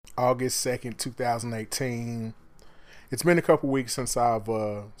August 2nd, 2018. It's been a couple weeks since I've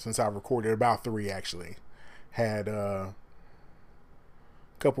recorded, about 3 actually. Had a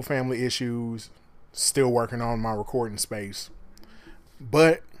couple family issues, still working on my recording space.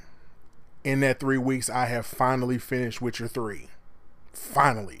 But in that 3 weeks, I have finally finished Witcher 3.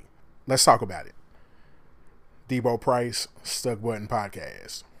 Finally. Let's talk about it. Debo Price, Stuck Button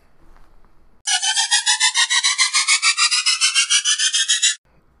Podcast.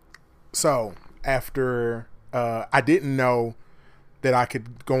 So, after I didn't know that I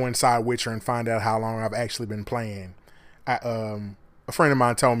could go inside Witcher and find out how long I've actually been playing. A friend of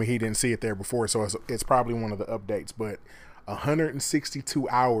mine told me he didn't see it there before, so it's probably one of the updates, but 162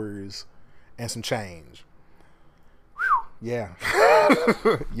 hours and some change. Whew, yeah.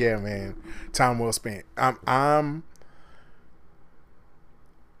 Yeah, man. Time well spent. I'm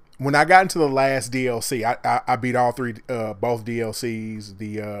when I got into the last DLC, I beat all 3 both DLCs,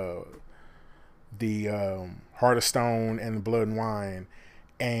 the Heart of Stone and the Blood and Wine,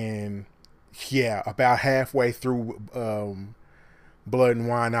 and yeah, about halfway through Blood and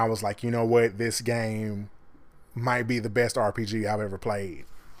Wine, I was like, you know what, this game might be the best RPG I've ever played.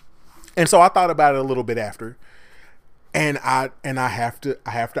 And so I thought about it a little bit after, and I have to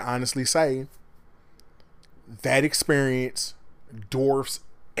honestly say that experience dwarfs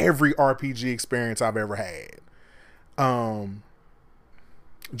every RPG experience I've ever had.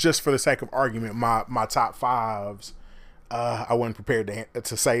 Just for the sake of argument, my top 5s, I wasn't prepared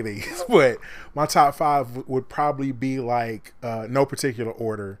to say these, but my top 5 would probably be like, no particular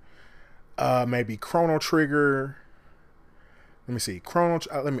order. Maybe Chrono Trigger. Let me see. Chrono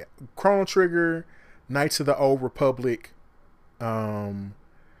Trigger, Knights of the Old Republic, Mass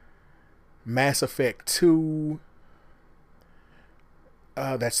Effect 2.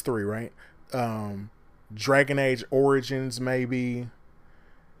 That's 3, right? Dragon Age Origins, maybe.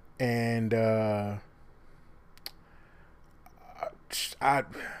 And I'd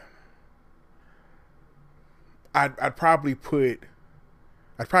probably put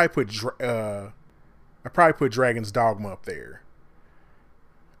Dragon's Dogma up there.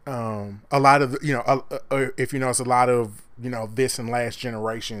 A lot of if you notice, a lot of this and last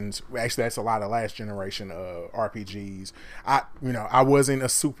generations. Actually, that's a lot of last generation RPGs. I wasn't a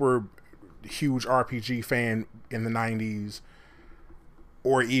super huge RPG fan in the 90s.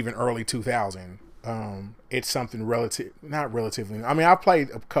 Or even early 2000. It's something not relatively. I mean, I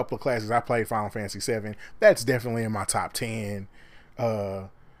played a couple of classes. I played Final Fantasy 7. That's definitely in my top 10. I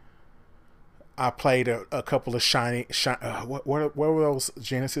played a couple of what were those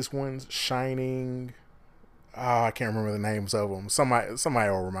Genesis ones? Shining. I can't remember the names of them. Somebody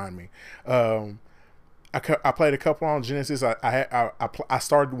will remind me. I played a couple on Genesis. I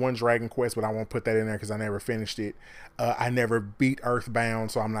started one Dragon Quest, but I won't put that in there because I never finished it. I never beat Earthbound,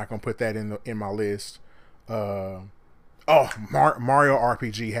 so I'm not gonna put that in my list. Mario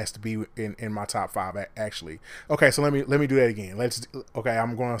RPG has to be in my top 5 actually. Okay, so let me do that again.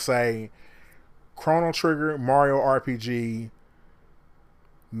 I'm gonna say Chrono Trigger, Mario RPG,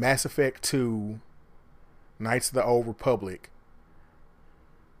 Mass Effect 2, Knights of the Old Republic,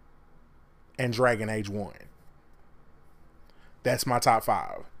 and Dragon Age 1. That's my top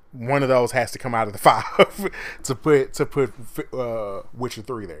 5. One of those has to come out of the 5 to put Witcher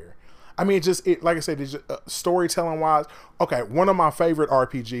 3 there. I mean, like I said, it's just, storytelling wise, okay, one of my favorite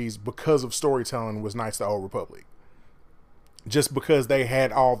RPGs because of storytelling was Knights of the Old Republic. Just because they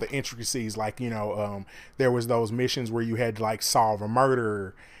had all the intricacies, like there was those missions where you had to like solve a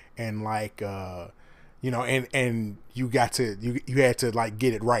murder and like and you got to you had to like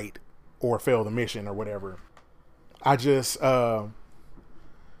get it right or fail the mission or whatever. I just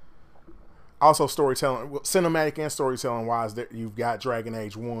also storytelling, cinematic and storytelling wise, that you've got Dragon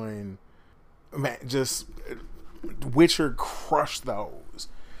Age 1. Man, just Witcher crushed those.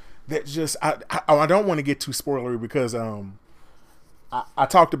 That just I don't want to get too spoilery because I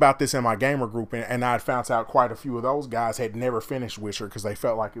talked about this in my gamer group and I found out quite a few of those guys had never finished Witcher because they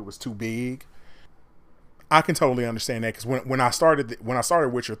felt like it was too big. I can totally understand that because when I started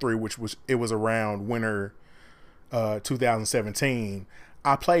Witcher 3, which was around winter 2017,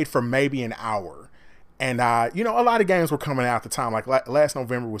 I played for maybe an hour, and a lot of games were coming out at the time. Like last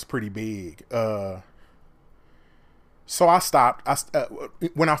November was pretty big, so I stopped.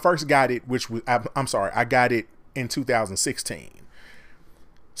 When I first got it, I got it in 2016.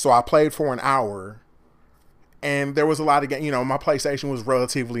 So I played for an hour, and there was a lot of games. My PlayStation was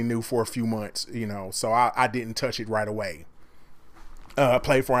relatively new for a few months. So I didn't touch it right away.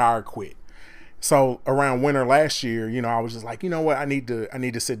 Played for an hour, quit. So around winter last year, I was just like, you know what, I need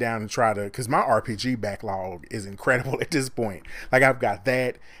to sit down and try to, because my RPG backlog is incredible at this point. Like I've got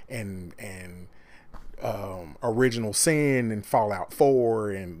that and Original Sin and Fallout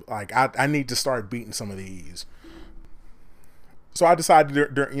 4, and like I need to start beating some of these. So I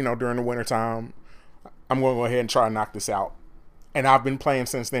decided, during the winter time, I'm going to go ahead and try to knock this out. And I've been playing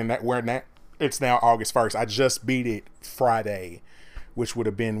since then. It's now August 1st. I just beat it Friday, which would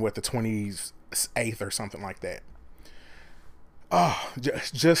have been the 28th or something like that. Oh,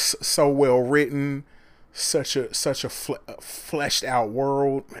 just so well written, such a fleshed out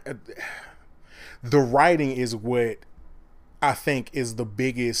world. The writing is what I think is the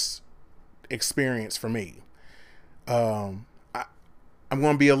biggest experience for me. I'm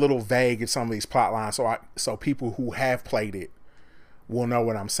going to be a little vague in some of these plot lines, so people who have played it will know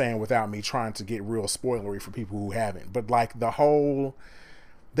what I'm saying without me trying to get real spoilery for people who haven't. But like that whole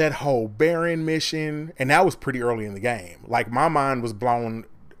Baron mission, and that was pretty early in the game. Like my mind was blown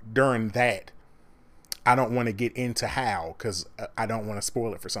during that. I don't want to get into how, because I don't want to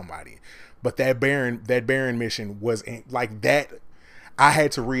spoil it for somebody. But that Baron mission was like that. I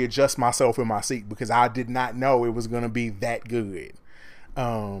had to readjust myself in my seat because I did not know it was going to be that good.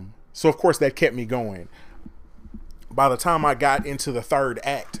 So of course that kept me going. By the time I got into the third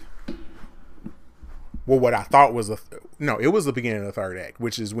act, what I thought was it was the beginning of the third act,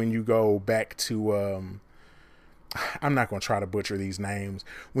 which is when you go back to, I'm not going to try to butcher these names.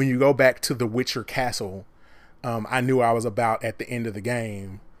 When you go back to the Witcher Castle, I knew I was about at the end of the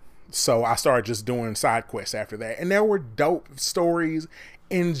game. So I started just doing side quests after that. And there were dope stories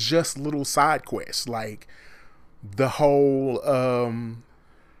in just little side quests. Like the whole, I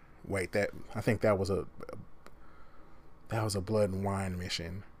think that was a Blood and Wine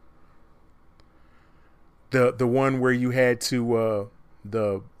mission. The one where you had to,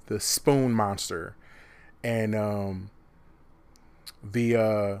 the spoon monster and,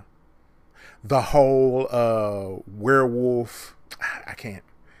 the whole, werewolf.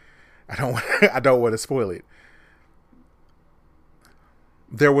 I don't want to spoil it.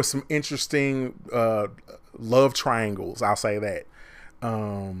 There was some interesting love triangles, I'll say that.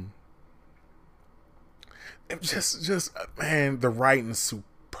 Just man, the writing's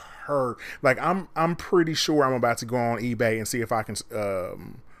superb. Like I'm pretty sure I'm about to go on eBay and see if I can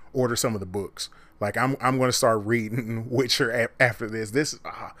order some of the books. Like I'm going to start reading Witcher after this.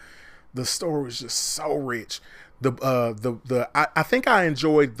 The story was just so rich. I think I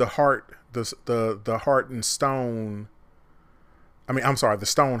enjoyed the Heart and Stone. The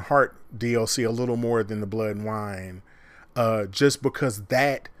Stone Heart DLC a little more than the Blood and Wine, just because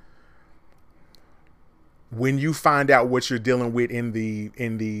that when you find out what you're dealing with in the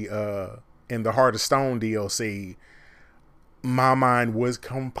Heart of Stone DLC, my mind was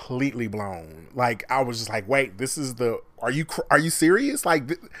completely blown. Like I was just like, wait, this is are you serious?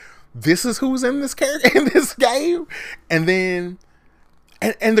 Like. This is who's in this character in this game. And then,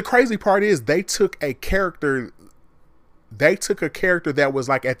 and the crazy part is they took a character that was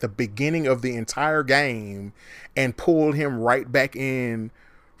like at the beginning of the entire game and pulled him right back in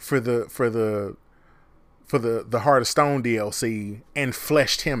for the Heart of Stone DLC and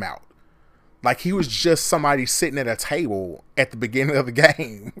fleshed him out. Like he was just somebody sitting at a table at the beginning of the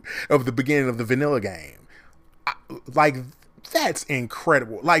game, of the beginning of the vanilla game. That's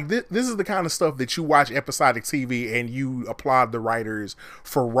incredible. Like this is the kind of stuff that you watch episodic TV and you applaud the writers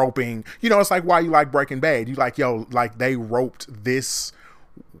for roping. It's like why you like Breaking Bad. You like, they roped this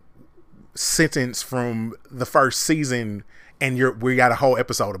sentence from the first season and we got a whole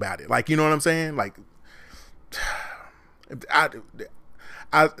episode about it. Like, you know what I'm saying? Like,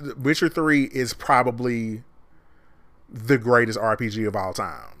 Witcher 3 is probably the greatest RPG of all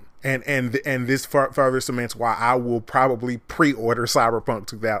time. And this further cements why I will probably pre-order Cyberpunk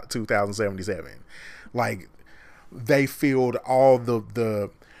 2077. Like they filled all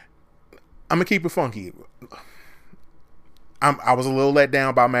the I'm gonna keep it funky. I was a little let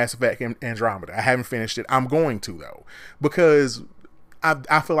down by Mass Effect Andromeda. I haven't finished it. I'm going to though, because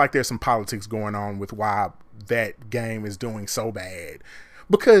I feel like there's some politics going on with why that game is doing so bad.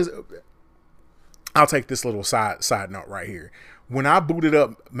 Because I'll take this little side note right here. When I booted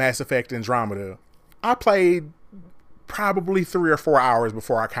up Mass Effect Andromeda, I played probably 3 or 4 hours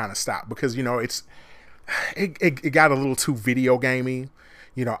before I kind of stopped because, it got a little too video gamey,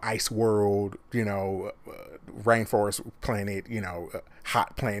 Ice World, Rainforest Planet,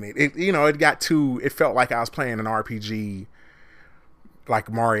 Hot Planet. It felt like I was playing an RPG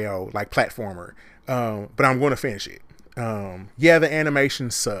like Mario, like platformer. But I'm going to finish it. The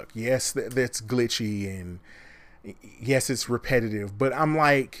animations suck. Yes, that's glitchy and yes, it's repetitive, but I'm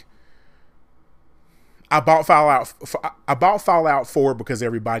like, I bought Fallout 4 because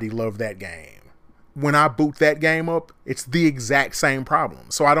everybody loved that game. When I boot that game up, it's the exact same problem.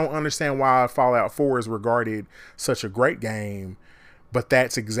 So I don't understand why Fallout 4 is regarded such a great game, but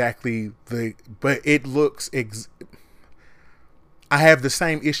that's exactly the. But it looks. I have the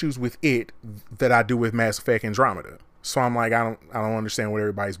same issues with it that I do with Mass Effect Andromeda. So I'm like, I don't understand what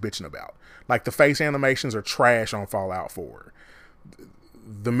everybody's bitching about. Like the face animations are trash on Fallout 4.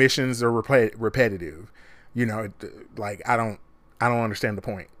 The missions are repetitive. You know, like I don't understand the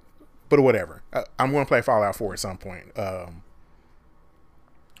point. But whatever. I'm going to play Fallout 4 at some point. But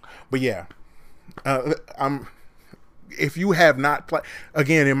yeah, if you have not played,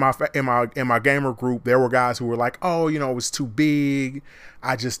 again, in my gamer group, there were guys who were like, oh, you know, it was too big,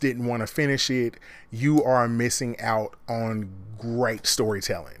 I just didn't want to finish it. You are missing out on great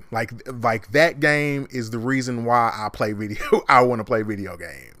storytelling. Like that game is the reason why I want to play video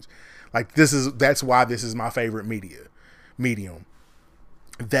games. Like that's why this is my favorite medium.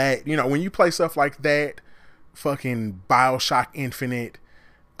 That, you know, when you play stuff like that, fucking BioShock Infinite,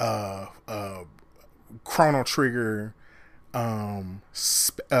 Chrono Trigger,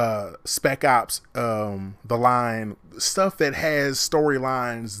 Spec Ops, The Line, stuff that has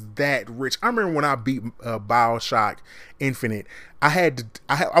storylines that rich. I remember when I beat BioShock Infinite,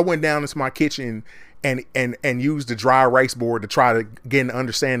 I went down into my kitchen and used the dry erase board to try to get an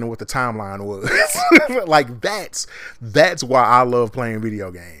understanding of what the timeline was. Like that's why I love playing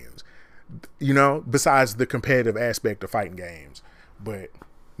video games. You know, besides the competitive aspect of fighting games. But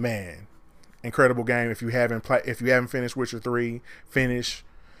man, incredible game. If you haven't finished Witcher 3, finish.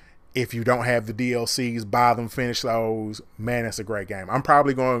 If you don't have the DLCs, buy them, finish those. Man, that's a great game. I'm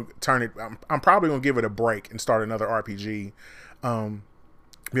probably going to I'm probably going to give it a break and start another RPG.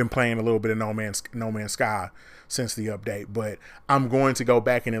 Been playing a little bit of No Man's Sky since the update, but I'm going to go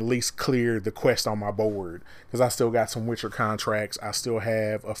back and at least clear the quest on my board because I still got some Witcher contracts. I still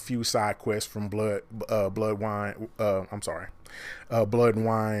have a few side quests from Blood and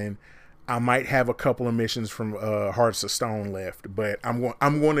Wine. I might have a couple of missions from Hearts of Stone left, but I'm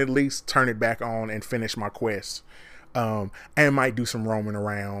going to at least turn it back on and finish my quests. And might do some roaming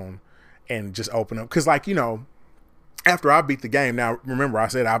around and just open up because, like, you know, after I beat the game, now remember I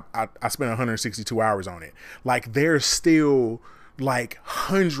said I spent 162 hours on it. Like there's still like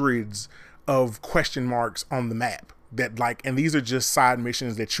hundreds of question marks on the map that like, and these are just side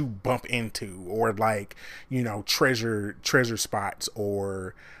missions that you bump into, or like, you know, treasure spots,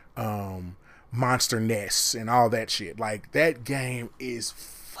 or monster nests and all that shit. Like that game is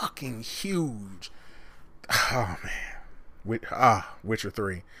fucking huge. Oh man, Witcher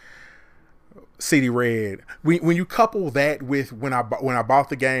 3. CD Red. When you couple that with when I bought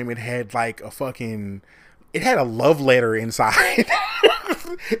the game, it had like it had a love letter inside.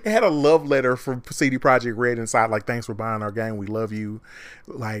 It had a love letter from CD Projekt Red inside, like, thanks for buying our game, we love you.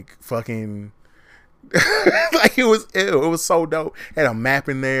 Like fucking like it was so dope. It had a map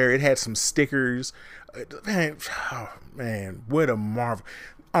in there. It had some stickers. Man, what a marvel.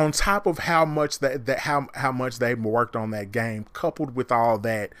 On top of how much how much they worked on that game, coupled with all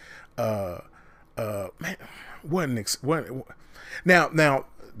that, man, now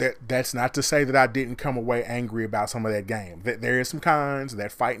that's not to say that I didn't come away angry about some of that game. There is some cons.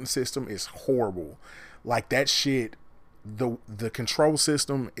 That fighting system is horrible. Like that shit, the control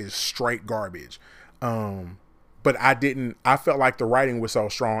system is straight garbage. But I felt like the writing was so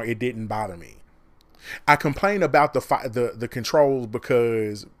strong, it didn't bother me. I complain about the controls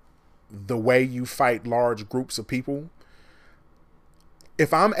because the way you fight large groups of people.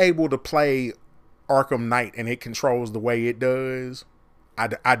 If I'm able to play Arkham Knight and it controls the way it does,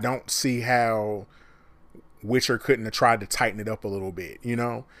 I don't see how Witcher couldn't have tried to tighten it up a little bit, you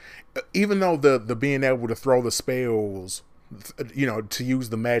know? Even though the being able to throw the spells, you know, to use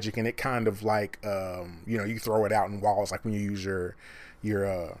the magic, and it kind of like, you know, you throw it out in walls, like when you use your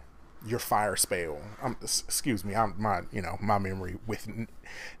fire spell. Excuse me, my memory with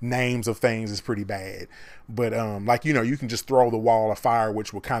names of things is pretty bad. But like, you know, you can just throw the wall of fire,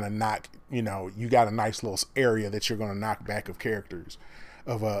 which will kind of knock, you know, you got a nice little area that you're going to knock back of characters,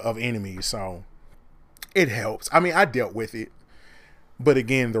 of enemies. So it helps. I mean, I dealt with it, but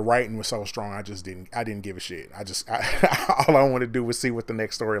again, the writing was so strong, I didn't give a shit. All I wanted to do was see what the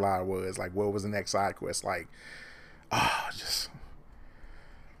next storyline was, like what was the next side quest, like,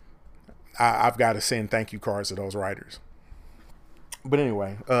 I've got to send thank you cards to those writers. But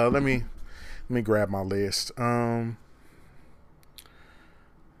anyway, let me grab my list.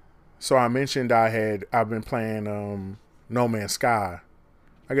 So I mentioned I've been playing No Man's Sky.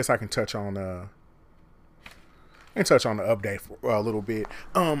 I guess I can touch on and touch on the update for a little bit.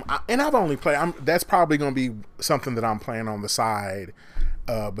 And I've only played. That's probably going to be something that I'm playing on the side.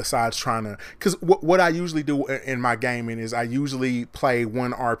 Besides trying to, because what I usually do in my gaming is I usually play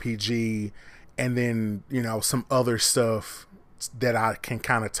one RPG and then some other stuff that I can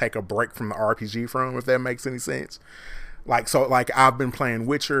kind of take a break from the RPG from, if that makes any sense. Like I've been playing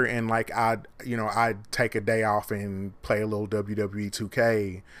Witcher, and like I'd take a day off and play a little WWE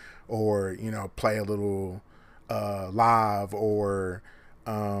 2K, or play a little live, or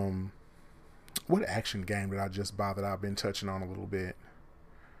what action game did I just buy that I've been touching on a little bit?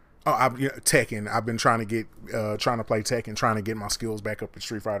 Oh, Tekken. I've been trying to play Tekken, trying to get my skills back up in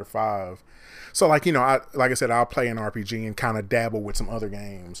Street Fighter 5. So like I said, I'll play an RPG and kind of dabble with some other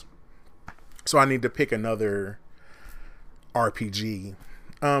games. So I need to pick another RPG,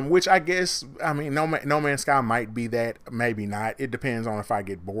 which I guess, I mean, No Man's Sky might be that, maybe not. It depends on if I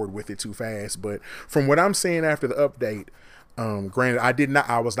get bored with it too fast. But from what I'm seeing after the update, granted,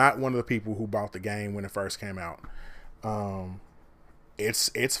 I was not one of the people who bought the game when it first came out.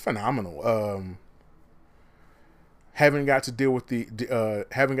 It's phenomenal. Haven't got to deal with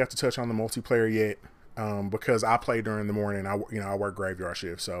haven't got to touch on the multiplayer yet, because I play during the morning. I work graveyard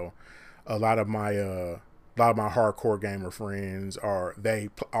shift, so a lot of my hardcore gamer friends all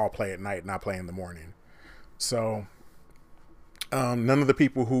play at night, and I play in the morning. So none of the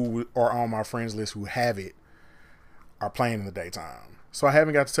people who are on my friends list who have it are playing in the daytime. So I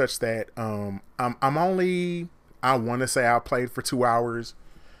haven't got to touch that. I want to say I played for 2 hours.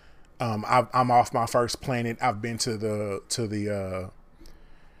 I'm off my first planet. I've been to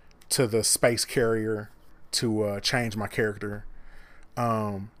the space carrier to change my character.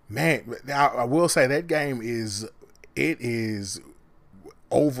 Man, I will say that game is it's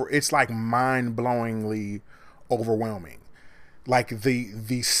like mind-blowingly overwhelming. Like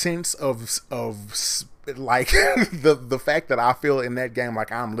the sense of like the fact that I feel in that game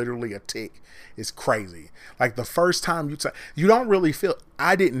like I'm literally a tick is crazy. Like the first time you don't really feel,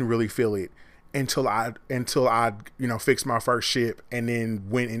 I didn't really feel it until I fixed my first ship and then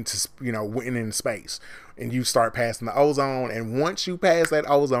went into space, and you start passing the ozone, and once you pass that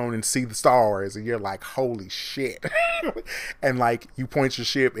ozone and see the stars, and you're like, holy shit. And like you point your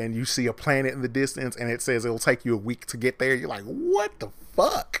ship and you see a planet in the distance and it says it'll take you a week to get there, you're like, what the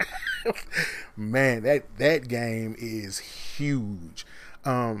fuck? Man, that game is huge.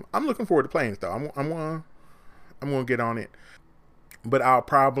 I'm looking forward to playing it though. I'm gonna get on it, but I'll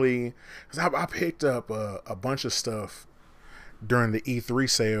probably, cause I picked up a bunch of stuff during the E3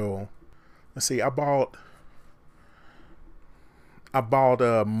 sale. Let's see, I bought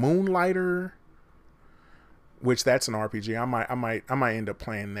a Moonlighter, which that's an RPG. I might end up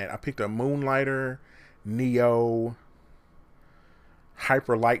playing that. I picked up Moonlighter, Neo,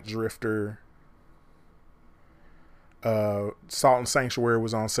 Hyper Light Drifter. Salt and Sanctuary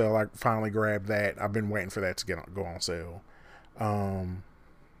was on sale. I finally grabbed that. I've been waiting for that to go on sale.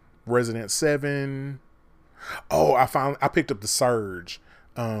 Resident 7. Oh, I picked up The Surge.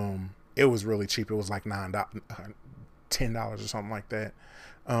 It was really cheap. It was like $10 or something like that.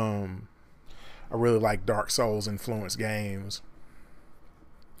 I really like Dark Souls influenced games.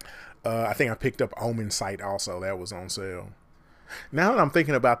 I think I picked up Omen Sight also. That was on sale. Now that I'm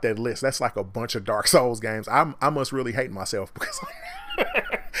thinking about that list, that's like a bunch of Dark Souls games. I must really hate myself because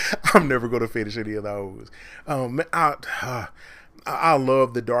I'm never going to finish any of those. I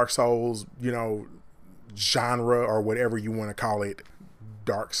love the Dark Souls, genre or whatever you want to call it,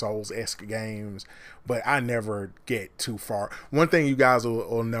 Dark Souls-esque games, but I never get too far. One thing you guys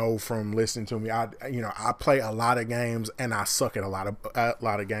will know from listening to me, I play a lot of games and I suck at a lot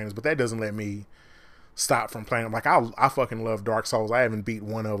of games, but that doesn't let me stop from playing them. Like I fucking love Dark Souls. I haven't beat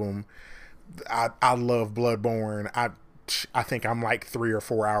one of them. I love Bloodborne. I think I'm like 3 or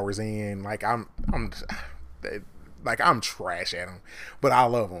 4 hours in. Like I'm trash at them, but I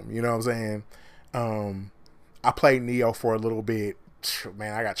love them. You know what I'm saying? I played Neo for a little bit.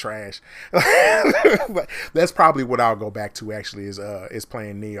 Man, I got trash. That's probably what I'll go back to actually is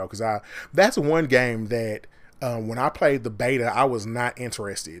playing Neo, because that's one game that when I played the beta I was not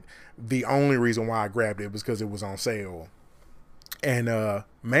interested. The only reason why I grabbed it was because it was on sale, and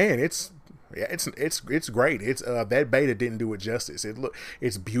man, it's great. It's that beta didn't do it justice.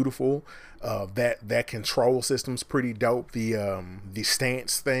 It's beautiful. That control system's pretty dope. The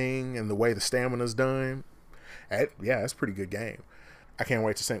stance thing and the way the stamina's done. That's a pretty good game. I can't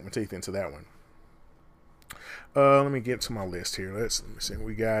wait to sink my teeth into that one. Let me get to my list here. Let me see.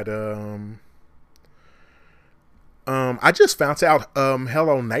 We got I just found out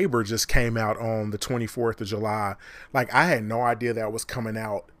Hello Neighbor just came out on the 24th of July. Like I had no idea that was coming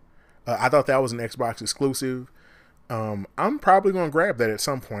out. I thought that was an Xbox exclusive. I'm probably gonna grab that at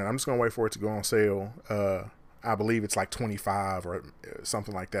some point. I'm just gonna wait for it to go on sale. I believe it's like 25 or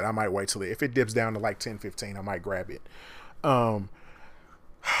something like that. I might wait till if it dips down to like 10, 15, I might grab it. Um,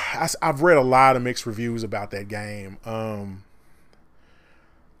 I've read a lot of mixed reviews about that game. A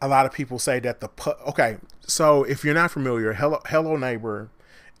lot of people say that okay, so if you're not familiar, Hello Neighbor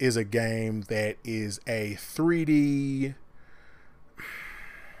is a game that is a 3D.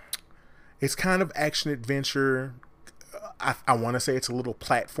 It's kind of action adventure. I want to say it's a little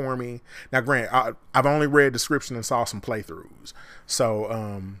platformy. Now, granted, I've only read description and saw some playthroughs, so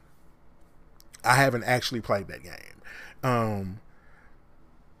I haven't actually played that game.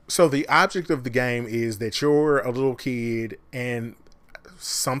 So the object of the game is that you're a little kid and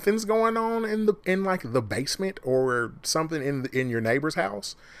something's going on in like the basement or something in your neighbor's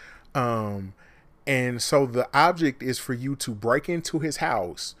house. And so the object is for you to break into his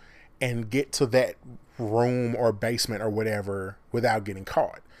house and get to that room or basement or whatever without getting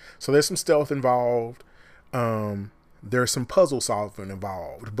caught. So there's some stealth involved. There's some puzzle solving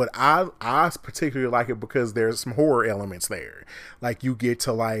involved, but I particularly like it because there's some horror elements there. Like you get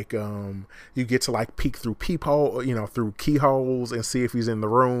to peek through peephole, through keyholes and see if he's in the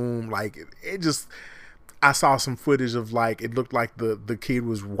room. Like it just, I saw some footage of like, it looked like the kid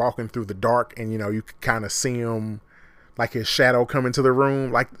was walking through the dark and you could kind of see him, like his shadow come into the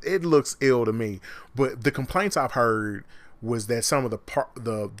room. Like it looks ill to me. But the complaints I've heard was that some of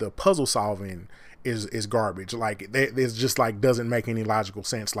the puzzle solving is garbage. Like it's just like doesn't make any logical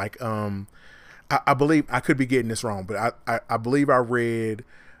sense. Like I believe, I could be getting this wrong, but I believe I read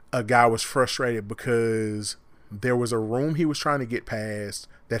a guy was frustrated because there was a room he was trying to get past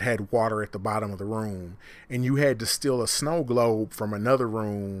that had water at the bottom of the room, and you had to steal a snow globe from another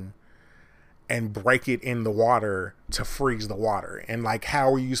room and break it in the water to freeze the water. And like,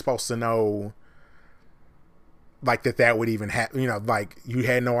 how are you supposed to know like that would even happen? Like you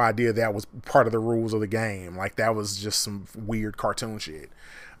had no idea that was part of the rules of the game. Like that was just some weird cartoon shit.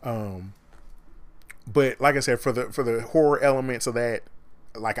 But like I said, for the horror elements of that,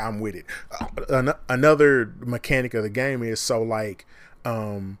 like I'm with it. Another mechanic of the game is so like,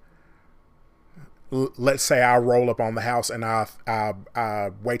 let's say I roll up on the house and I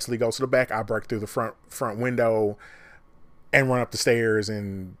wait till he goes to the back. I break through the front window and run up the stairs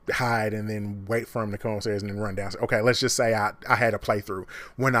and hide, and then wait for him to come upstairs and then run down. Okay, let's just say I had a playthrough.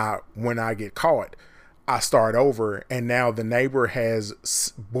 When I get caught, I start over, and now the neighbor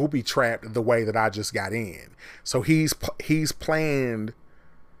has booby trapped the way that I just got in. So he's planned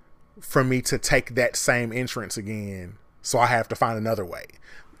for me to take that same entrance again. So I have to find another way.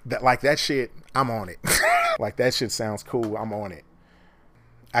 That shit, I'm on it. Like that shit sounds cool. I'm on it.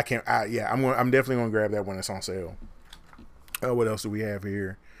 I'm definitely gonna grab that when it's on sale. What else do we have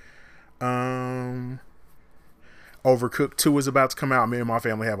here? Overcooked 2 is about to come out. Me and my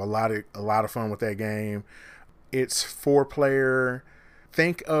family have a lot of fun with that game. It's 4-player.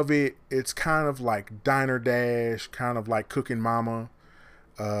 Think of it's kind of like Diner Dash, kind of like Cooking Mama.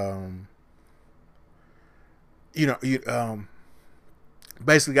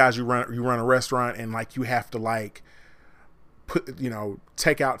 Basically, guys, you run a restaurant, and like you have to like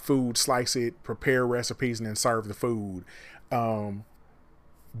take out food, slice it, prepare recipes, and then serve the food.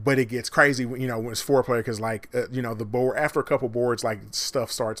 But it gets crazy when it's 4-player, because like the board, after a couple boards, like stuff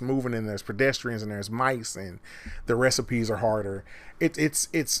starts moving and there's pedestrians and there's mice and the recipes are harder. It's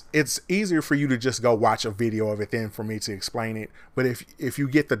easier for you to just go watch a video of it than for me to explain it. But if you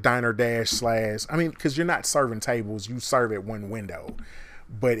get the Diner Dash because you're not serving tables, you serve at one window,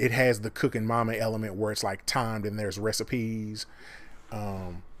 but it has the Cooking Mama element where it's like timed and there's recipes.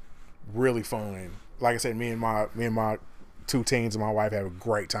 Really fun. Like I said, me and my 2 teens and my wife have a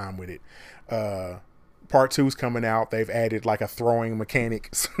great time with it. Part 2's coming out. They've added like a throwing mechanic,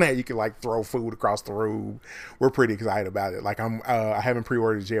 so now you can like throw food across the room. We're pretty excited about it. Like I haven't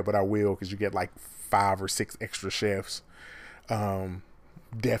pre-ordered it yet, but I will, because you get like 5 or 6 extra chefs.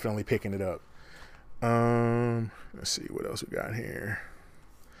 Definitely picking it up. Let's see what else we got here.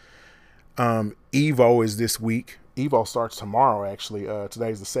 Evo is this week. Evo starts tomorrow, actually.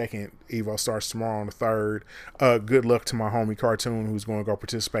 Today's the 2nd. Evo starts tomorrow on the 3rd. Good luck to my homie Cartoon, who's going to go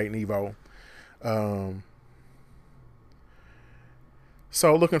participate in Evo.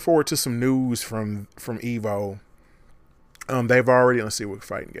 So looking forward to some news from Evo. They've already, let's see what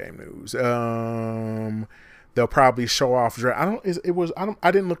fighting game news. They'll probably show off.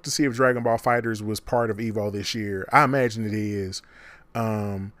 I didn't look to see if Dragon Ball FighterZ was part of Evo this year. I imagine it is.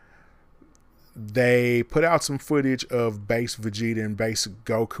 They put out some footage of base Vegeta and base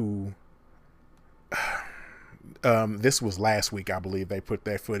Goku. This was last week, I believe they put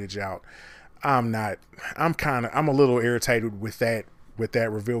that footage out. I'm not. I'm a little irritated with that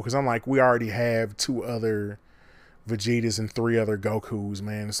reveal because I'm like, we already have two other Vegetas and three other Gokus,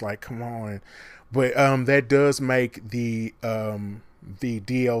 man. It's like, come on. But that does make the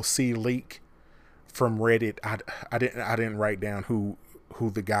DLC leak from Reddit. I didn't write down who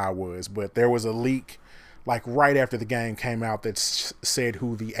the guy was, but there was a leak like right after the game came out that said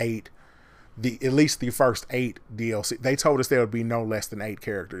who the at least the first 8 DLC. They told us there would be no less than 8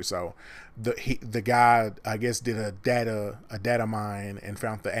 characters. So the guy, I guess, did a data mine and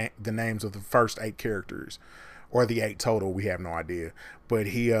found the names of the first 8 characters, or the 8 total. We have no idea. But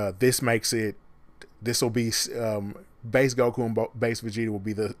this will be base Goku and base Vegeta will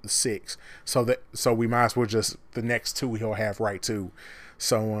be the 6. So we might as well just the next 2 he'll have right too.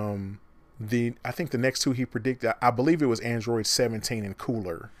 So I think the next 2 he predicted, I believe it was Android 17 and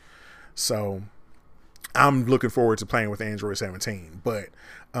Cooler. So I'm looking forward to playing with Android 17. But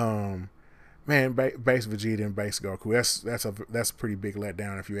man, base Vegeta and base Goku, that's a pretty big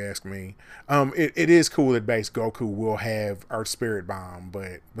letdown if you ask me. It is cool that base Goku will have Earth Spirit Bomb,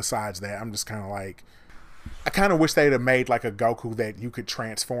 but besides that, I'm just kind of like, I kind of wish they'd have made like a Goku that you could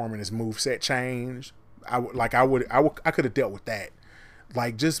transform and his moveset changed. I could have dealt with that.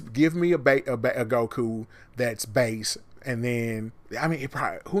 Like, just give me a Goku that's base, and then, I mean,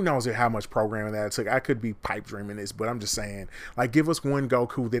 who knows how much programming that it took. I could be pipe dreaming this, but I'm just saying, like, give us one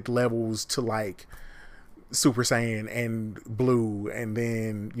Goku that levels to like Super Saiyan and Blue, and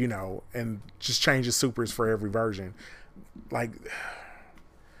then, you know, and just change his supers for every version. Like,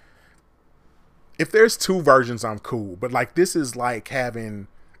 if there's 2 versions, I'm cool, but like, this is like having,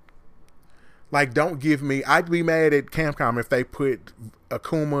 like, don't give me, I'd be mad at Capcom if they put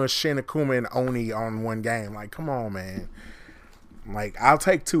Akuma, Shin Akuma, and Oni on one game. Like, come on, man. Like, I'll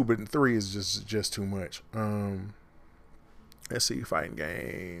take 2, but 3 is just too much. Let's see, fighting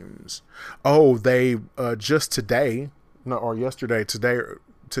games. Oh, they just today, no, or yesterday,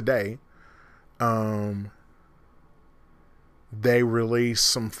 today, they released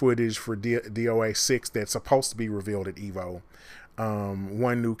some footage for DOA 6 that's supposed to be revealed at EVO.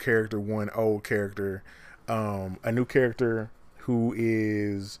 One new character, one old character, a new character who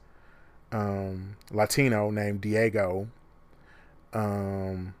is Latino named Diego,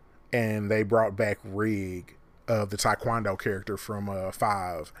 and they brought back Rig, the Taekwondo character from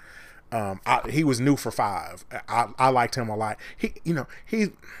 5. He was new for 5. I liked him a lot.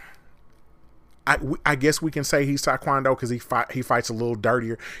 I guess we can say he's Taekwondo because he fights a little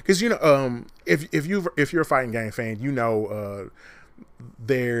dirtier. Because, you know, if you're a fighting game fan, you know,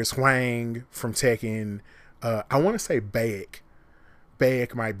 there's Hwang from Tekken. I want to say Baek.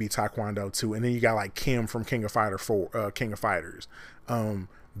 Baek might be Taekwondo too, and then you got like Kim from King of Fighters.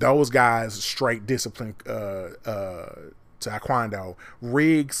 Those guys straight discipline Taekwondo.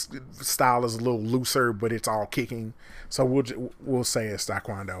 Rig's style is a little looser, but it's all kicking. So we'll say it's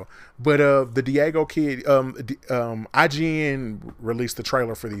Taekwondo. But the Diego kid, IGN released the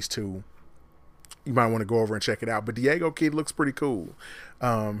trailer for these 2. You might want to go over and check it out. But Diego kid looks pretty cool.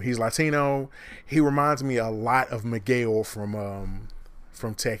 He's Latino. He reminds me a lot of Miguel from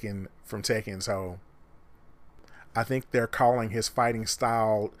Tekken. So I think they're calling his fighting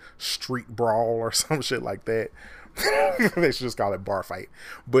style Street Brawl or some shit like that. They should just call it Bar Fight.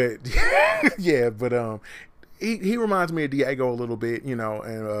 But yeah, but he reminds me of Diego a little bit, you know,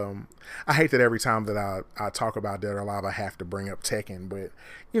 and I hate that every time that I talk about Dead or Alive I have to bring up Tekken, but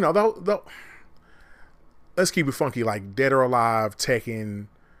you know, though let's keep it funky. Like, Dead or Alive, Tekken,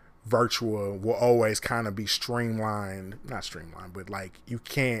 Virtua will always kind of be not streamlined, but like, you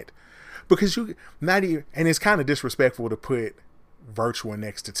can't, because you not even, and it's kind of disrespectful to put Virtua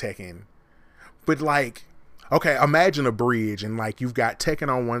next to Tekken, but like, okay, imagine a bridge and like you've got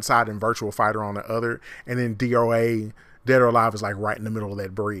Tekken on one side and Virtua Fighter on the other, and then DOA, Dead or Alive, is like right in the middle of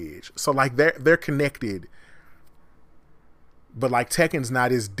that bridge. So like they're connected, but like Tekken's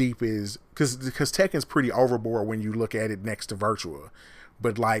not as deep as, because Tekken's pretty overboard when you look at it next to Virtua,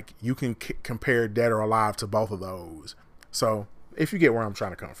 but like you can compare Dead or Alive to both of those. So if you get where I'm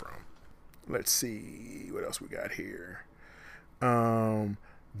trying to come from. Let's see what else we got here.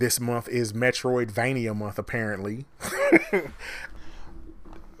 This month is Metroidvania month, apparently.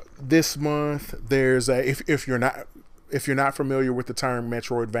 This month there's a, if you're not familiar with the term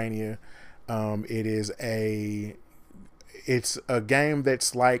Metroidvania, it's a game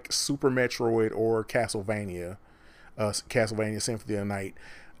that's like Super Metroid or Castlevania, Castlevania Symphony of the Night,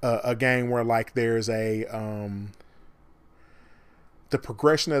 a game where like there's the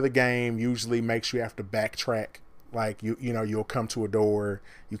progression of the game usually makes you have to backtrack. Like, you know, you'll come to a door,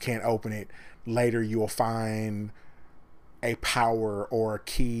 you can't open it. Later you'll find a power or a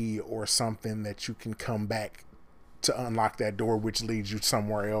key or something that you can come back to unlock that door, which leads you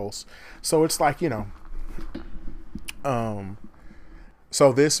somewhere else. So it's like,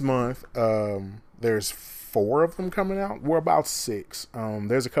 so this month, there's 4 of them coming out. We're about 6.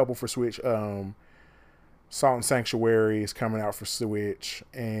 There's a couple for Switch. Salt and Sanctuary is coming out for Switch,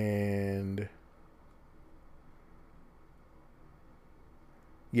 and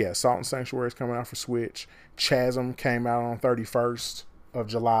yeah, Salt and Sanctuary is coming out for Switch. Chasm came out on 31st of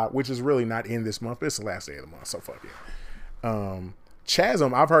July, which is really not in this month. It's the last day of the month, so fuck it.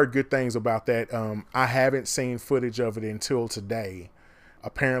 Chasm, I've heard good things about that. I haven't seen footage of it until today.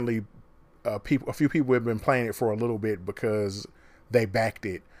 Apparently, a few people have been playing it for a little bit because they backed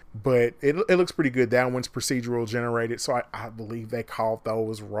it. But it looks pretty good. That one's procedural generated, so I believe they called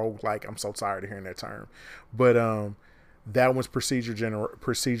those roguelike. I'm so tired of hearing that term. But that one's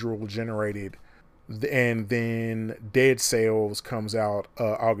procedural generated. And then Dead Cells comes out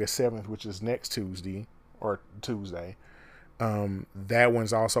August 7th, which is next Tuesday. That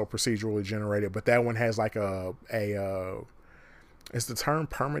one's also procedurally generated, but that one has like is the term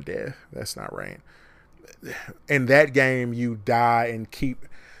permadeath? That's not right. In that game, you die and keep.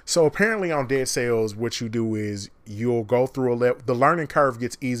 So apparently on Dead Cells, what you do is you'll go through a level. The learning curve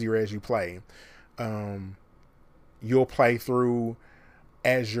gets easier as you play. You'll play through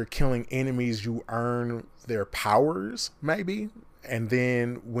as you're killing enemies. You earn their powers, maybe, and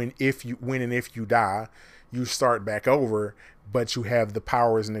then when and if you die, you start back over. But you have the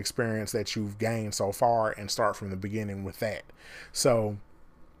powers and experience that you've gained so far, and start from the beginning with that. So.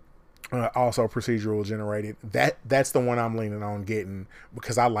 Also procedural generated. That's the one I'm leaning on getting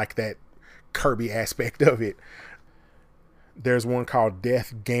because I like that Kirby aspect of it. There's one called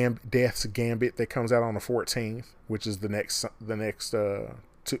Death's Gambit that comes out on the 14th, which is the next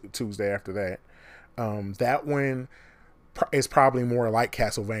Tuesday after that. That one is probably more like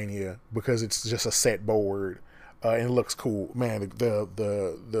Castlevania because it's just a set board and it looks cool. Man,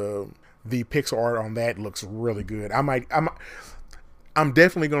 the pixel art on that looks really good. I'm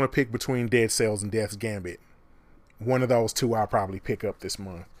definitely going to pick between Dead Cells and Death's Gambit. One of those 2 I'll probably pick up this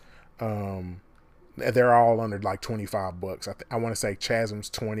month. They're all under like $25. I want to say Chasm's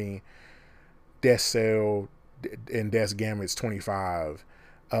 20, Death Cell and Death's Gambit's 25,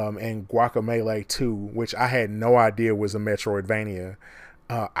 and Guacamelee 2, which I had no idea was a Metroidvania.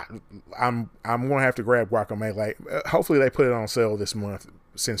 I'm gonna have to grab Guacamelee. Hopefully they put it on sale this month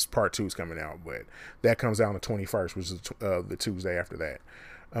since part 2 is coming out, but that comes out on the 21st, which is the Tuesday after that.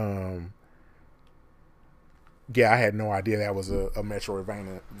 Yeah, I had no idea that was a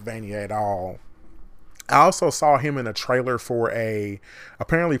Metroidvania at all. I also saw him in a trailer for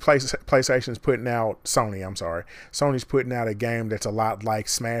apparently PlayStation's putting out, Sony's putting out a game that's a lot like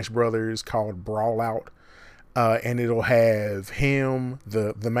Smash Brothers called Brawl Out. And it'll have him,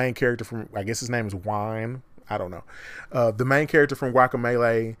 the main character from, I guess his name is Wine. I don't know. The main character from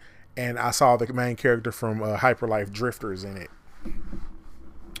Guacamelee, and I saw the main character from Hyperlife Drifters in it.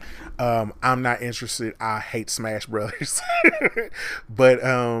 I'm not interested. I hate Smash Brothers. But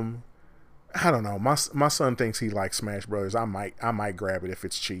I don't know. My son thinks he likes Smash Brothers. I might grab it if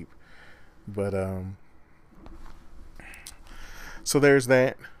it's cheap. But so there's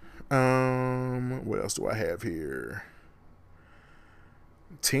that. What else do I have here?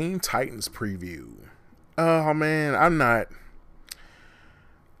 Teen Titans preview. Oh man,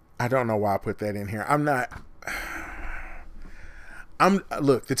 I don't know why I put that in here.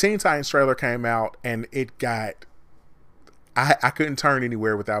 Look, the Teen Titans trailer came out and it got, I couldn't turn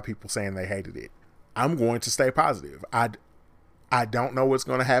anywhere without people saying they hated it. I'm going to stay positive. I don't know what's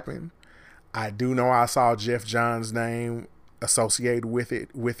going to happen. I do know I saw Jeff Johns' name associated with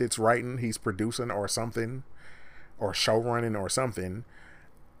it, with its writing. He's producing or something, or show running or something,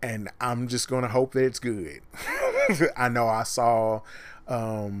 and I'm just gonna hope that it's good. I know I saw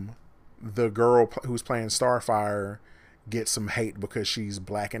the girl who's playing Starfire get some hate because she's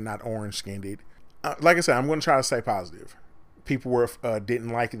black and not orange skinned. Like I said, I'm gonna try to stay positive. People didn't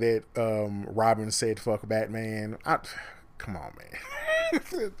like that Robin said fuck Batman. Come on, man.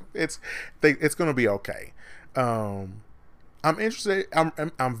 It's gonna be okay. I'm interested.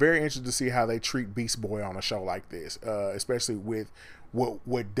 I'm very interested to see how they treat Beast Boy on a show like this, especially with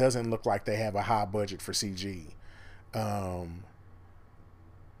what doesn't look like they have a high budget for CG.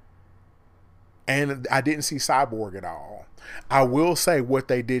 And I didn't see Cyborg at all. I will say what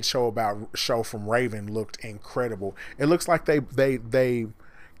they did show from Raven looked incredible. It looks like they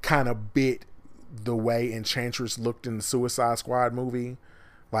kind of bit the way Enchantress looked in the Suicide Squad movie.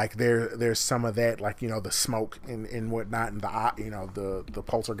 Like there's some of that, like, the smoke and whatnot, and the eye, the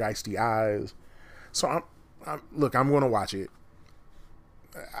poltergeisty eyes. So Look, I'm going to watch it.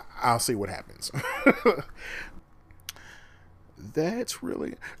 I'll see what happens. That's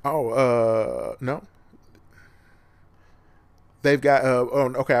really. Oh, no. They've got.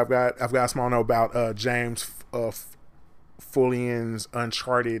 Oh, okay. I've got a small note about James Fullian's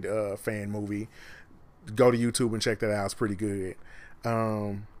Uncharted fan movie. Go to YouTube and check that out. It's pretty good.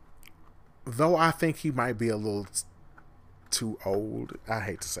 Though I think he might be a little too old. I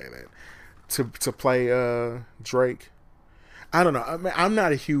hate to say that to play Drake. I don't know. I mean, I'm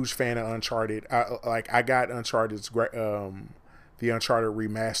not a huge fan of Uncharted. I got Uncharted's great, the Uncharted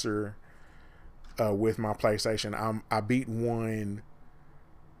remaster with my PlayStation. I beat 1,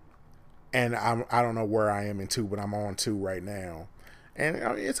 and I don't know where I am in 2, but I'm on 2 right now, and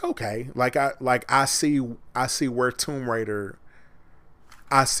I mean, it's okay. I see where Tomb Raider.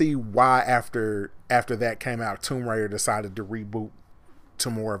 I see why after that came out, Tomb Raider decided to reboot to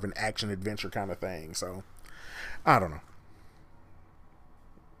more of an action adventure kind of thing. So I don't know.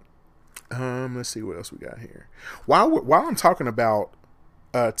 Let's see what else we got here. While I'm talking about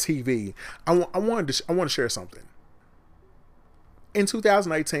TV, I want to share something. In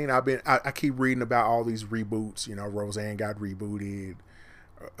 2018, I keep reading about all these reboots. You know, Roseanne got rebooted.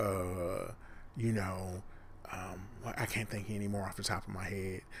 You know, I can't think anymore off the top of my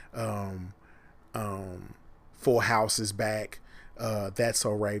head. Full House is back. That's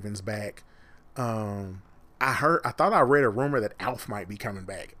So Raven's back. I thought I read a rumor that Alf might be coming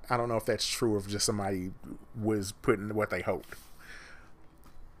back. I don't know if that's true or if just somebody was putting what they hoped.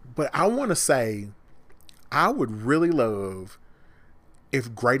 But I want to say, I would really love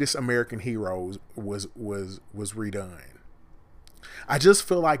if Greatest American Heroes was redone. I just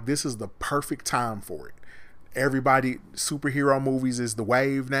feel like this is the perfect time for it. Everybody, superhero movies is the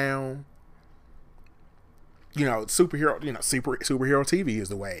wave now. You know, superhero TV is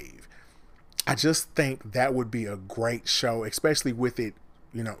the wave. I just think that would be a great show, especially with it,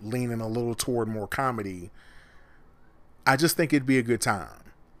 you know, leaning a little toward more comedy. I just think it'd be a good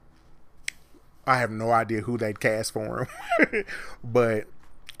time. I have no idea who they'd cast for him, but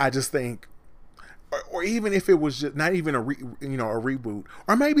I just think, or even if it was just not even a reboot,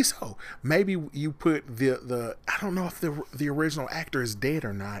 or maybe so. Maybe you put the I don't know if the original actor is dead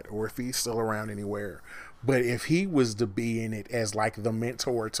or not, or if he's still around anywhere. But if he was to be in it as like the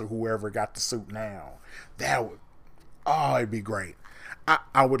mentor to whoever got the suit now, that would, it'd be great.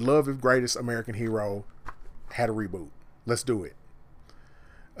 I would love if Greatest American Hero had a reboot. Let's do it.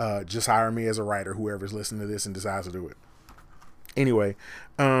 Just hire me as a writer, whoever's listening to this and decides to do it. Anyway,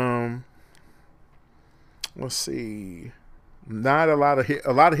 let's see. Not a lot of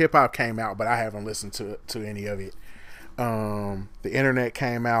hip hop came out, but I haven't listened to any of it. The internet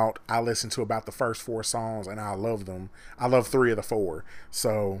came out. I listened to about the first 4 songs and I love them. I love 3 of the 4.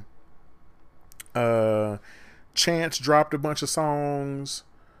 So, Chance dropped a bunch of songs.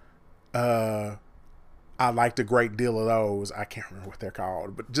 I liked a great deal of those. I can't remember what they're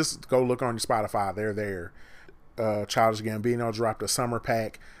called, but just go look on your Spotify. They're there. Childish Gambino dropped a summer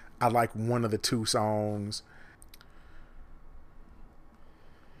pack. I like one of the 2 songs.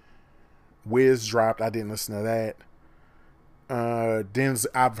 Wiz dropped. I didn't listen to that.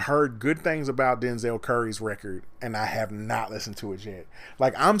 I've heard good things about Denzel Curry's record, and I have not listened to it yet.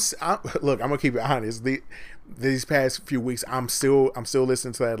 Like look, I'm gonna keep it honest. These past few weeks, I'm still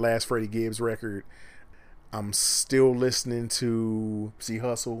listening to that last Freddie Gibbs record. I'm still listening to See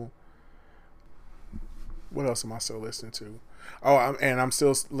Hustle. What else am I still listening to? Oh, I'm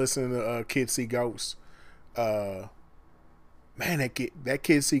still listening to Kids See Ghosts. Man, that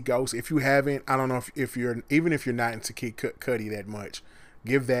Kids See Ghosts. If you haven't, I don't know if you're not into Kid Cudi that much,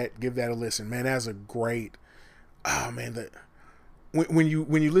 give that a listen. Man, that's a great. Oh man, when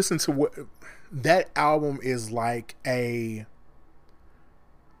you listen to what that album is like a.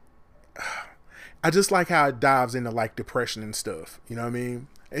 I just like how it dives into like depression and stuff. You know what I mean?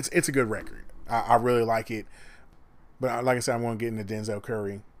 It's a good record. I really like it. But like I said, I'm going to get into Denzel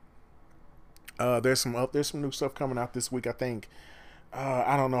Curry. There's some new stuff coming out this week, I think.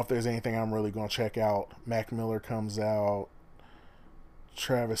 I don't know if there's anything I'm really going to check out. Mac Miller comes out.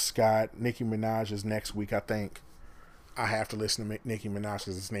 Travis Scott. Nicki Minaj is next week, I think. I have to listen to Nicki Minaj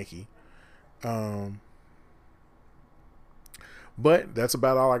because it's Nicki. But that's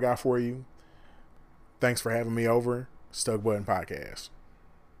about all I got for you. Thanks for having me over. Stuck Button Podcast.